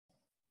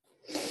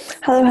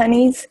Hello,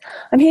 honeys.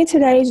 I'm here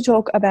today to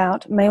talk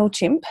about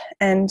Mailchimp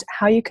and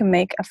how you can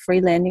make a free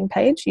landing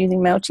page using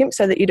Mailchimp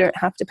so that you don't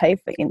have to pay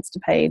for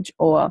Instapage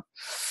or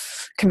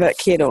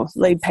ConvertKit or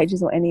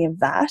Leadpages or any of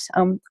that.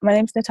 My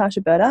name's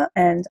Berta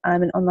and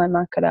I'm an online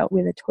marketer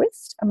with a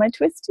twist. And my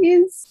twist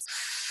is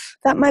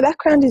that my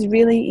background is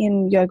really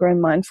in yoga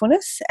and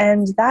mindfulness,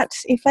 and that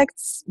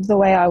affects the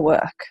way I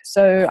work.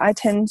 So I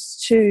tend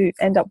to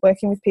end up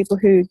working with people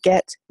who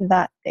get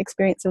that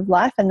experience of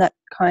life and that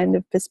kind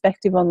of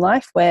perspective on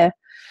life where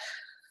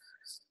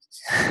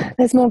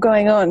there's more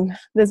going on.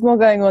 There's more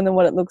going on than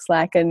what it looks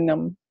like.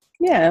 And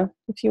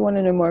if you want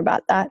to know more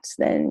about that,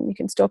 then you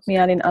can stalk me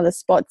out in other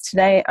spots.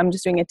 Today, I'm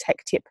just doing a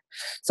tech tip.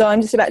 So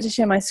I'm just about to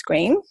share my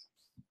screen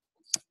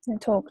and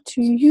talk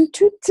to you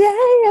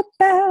today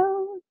about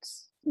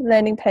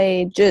landing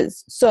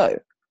pages. So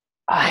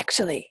that's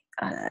all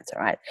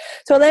right.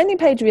 So a landing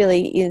page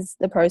really is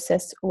the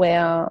process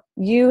where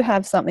you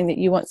have something that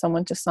you want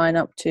someone to sign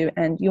up to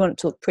and you want it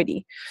to look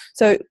pretty.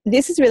 So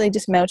this is really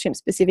just Mailchimp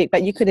specific,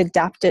 but you could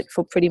adapt it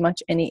for pretty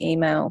much any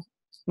email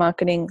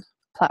marketing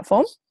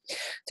platform.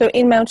 So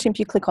in Mailchimp,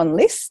 you click on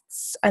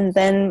lists, and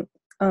then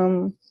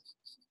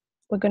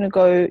we're going to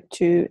go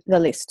to the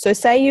list. So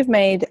say you've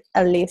made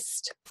a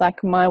list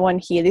like my one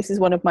here. This is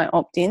one of my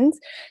opt-ins,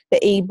 the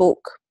eBook.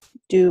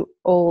 Do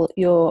all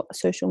your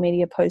social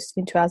media posts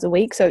in 2 hours a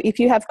week. So if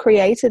you have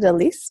created a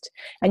list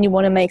and you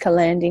want to make a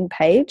landing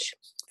page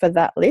for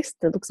that list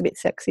that looks a bit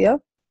sexier,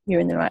 you're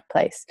in the right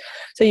place.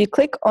 So you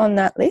click on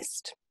that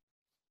list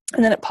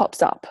and then it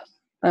pops up.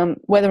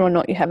 Whether or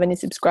not you have any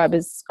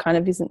subscribers kind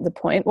of isn't the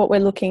point. What we're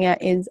looking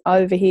at is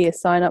over here,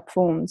 sign up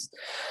forms.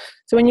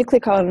 So when you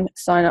click on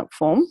sign up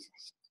form,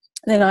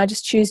 then I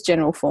just choose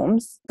general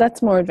forms.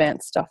 That's more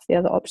advanced stuff. The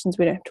other options,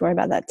 we don't have to worry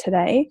about that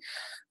today.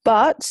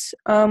 But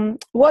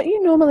what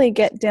you normally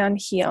get down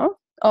here,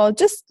 I'll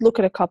just look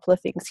at a couple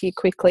of things here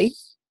quickly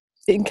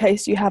in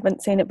case you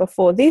haven't seen it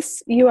before.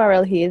 This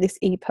URL here, this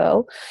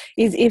ePearl,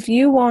 is if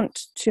you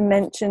want to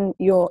mention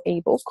your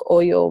ebook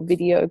or your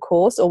video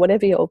course or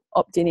whatever your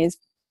opt-in is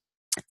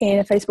in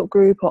a Facebook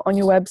group or on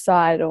your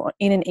website or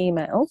in an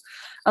email,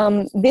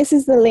 this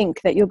is the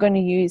link that you're going to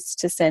use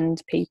to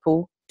send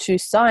people to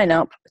sign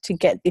up to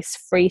get this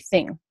free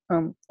thing.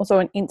 Also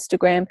on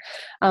Instagram.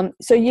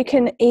 So you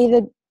can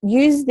either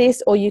use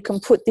this or you can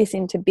put this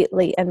into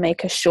Bitly and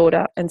make a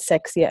shorter and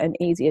sexier and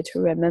easier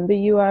to remember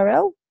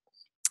URL.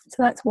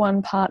 So that's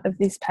one part of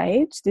this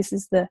page. This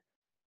is the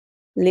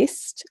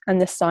list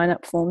and the sign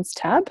up forms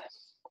tab.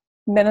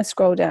 I'm going to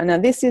scroll down. Now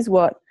this is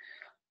what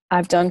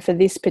I've done for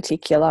this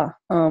particular,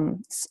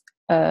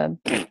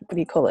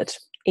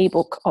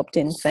 ebook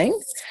opt-in thing.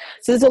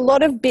 So there's a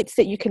lot of bits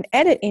that you can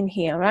edit in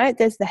here, right?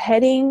 There's the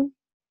heading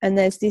and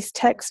there's this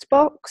text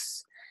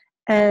box.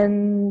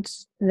 And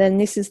then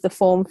this is the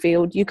form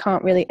field. You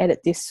can't really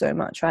edit this so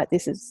much, right?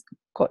 This has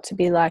got to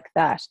be like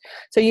that.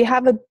 So you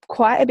have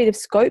quite a bit of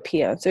scope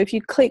here. So if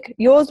you click,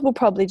 yours will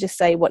probably just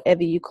say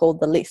whatever you call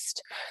the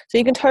list. So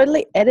you can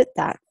totally edit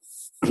that.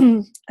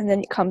 And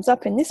then it comes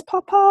up in this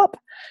pop-up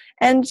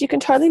and you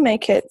can totally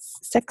make it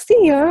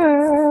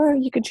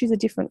sexier. You can choose a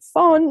different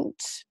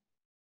font.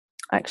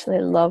 I actually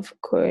love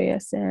Courier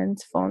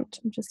Sans font.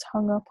 I'm just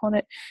hung up on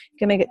it. You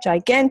can make it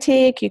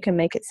gigantic. You can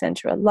make it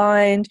center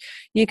aligned.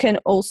 You can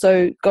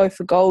also go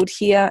for gold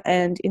here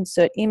and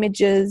insert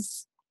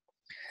images.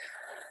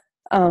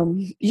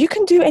 You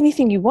can do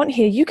anything you want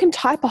here. You can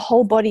type a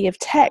whole body of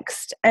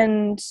text,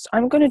 and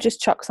I'm going to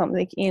just chuck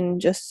something in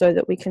just so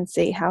that we can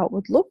see how it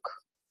would look.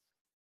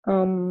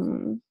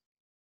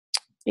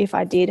 If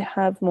I did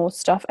have more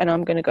stuff, and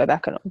I'm going to go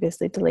back and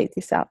obviously delete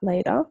this out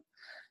later.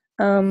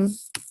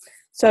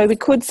 So we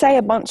could say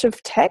a bunch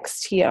of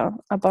text here,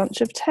 a bunch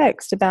of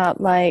text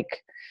about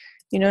like,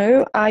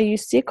 are you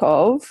sick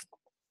of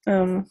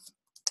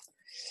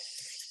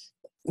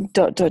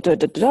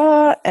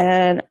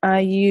and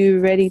are you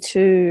ready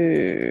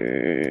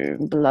to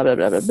blah, blah,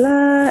 blah, blah,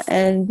 blah,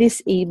 and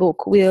this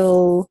ebook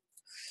will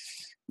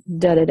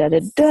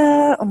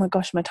Oh my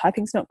gosh, my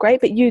typing's not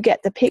great, but you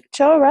get the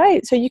picture,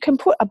 right? So you can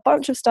put a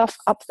bunch of stuff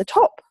up the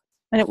top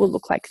and it will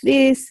look like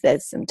this.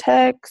 There's some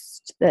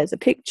text, there's a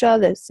picture,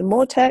 there's some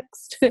more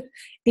text,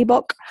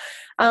 ebook.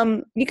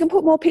 You can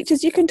put more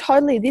pictures. You can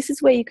this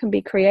is where you can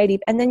be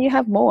creative. And then you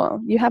have more.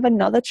 You have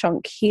another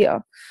chunk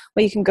here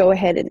where you can go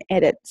ahead and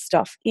edit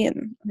stuff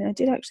in. I mean, I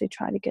did actually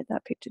try to get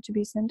that picture to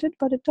be centered,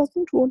 but it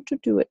doesn't want to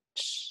do it.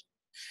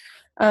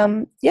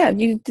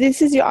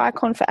 This is your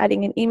icon for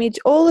adding an image.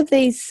 All of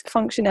these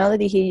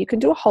functionality here, you can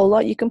do a whole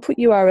lot. You can put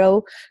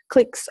URL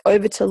clicks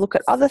over to look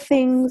at other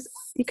things.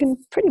 You can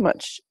pretty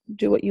much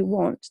do what you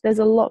want. There's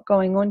a lot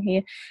going on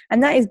here,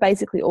 and that is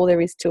basically all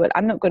there is to it.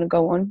 I'm not going to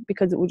go on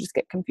because it will just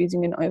get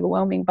confusing and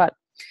overwhelming, but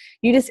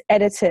you just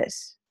edit it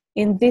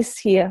in this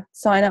here,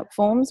 sign up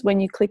forms. When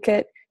you click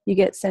it, you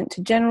get sent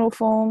to general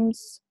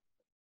forms,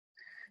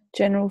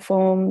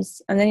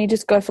 and then you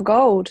just go for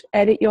gold.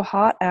 Edit your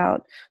heart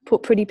out,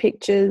 put pretty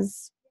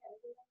pictures,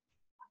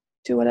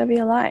 do whatever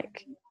you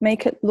like,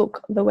 make it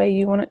look the way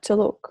you want it to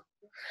look.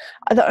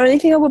 The only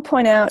thing I would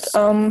point out,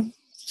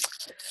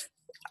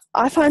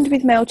 I find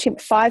with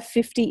Mailchimp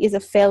 550 is a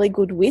fairly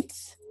good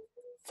width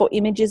for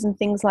images and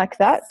things like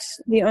that.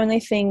 The only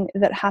thing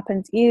that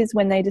happens is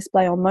when they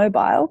display on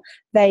mobile,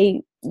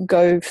 they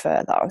go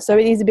further. So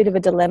it is a bit of a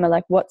dilemma,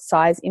 like what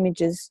size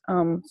images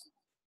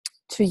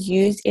to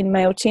use in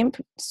Mailchimp.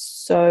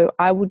 So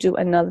I will do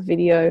another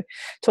video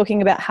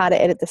talking about how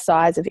to edit the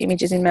size of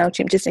images in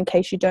Mailchimp, just in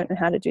case you don't know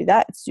how to do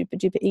that. It's super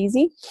duper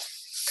easy.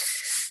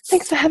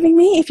 Thanks for having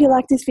me. If you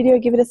like this video,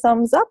 give it a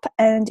thumbs up.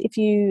 And if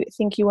you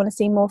think you want to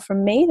see more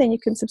from me, then you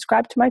can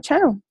subscribe to my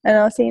channel. And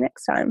I'll see you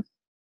next time.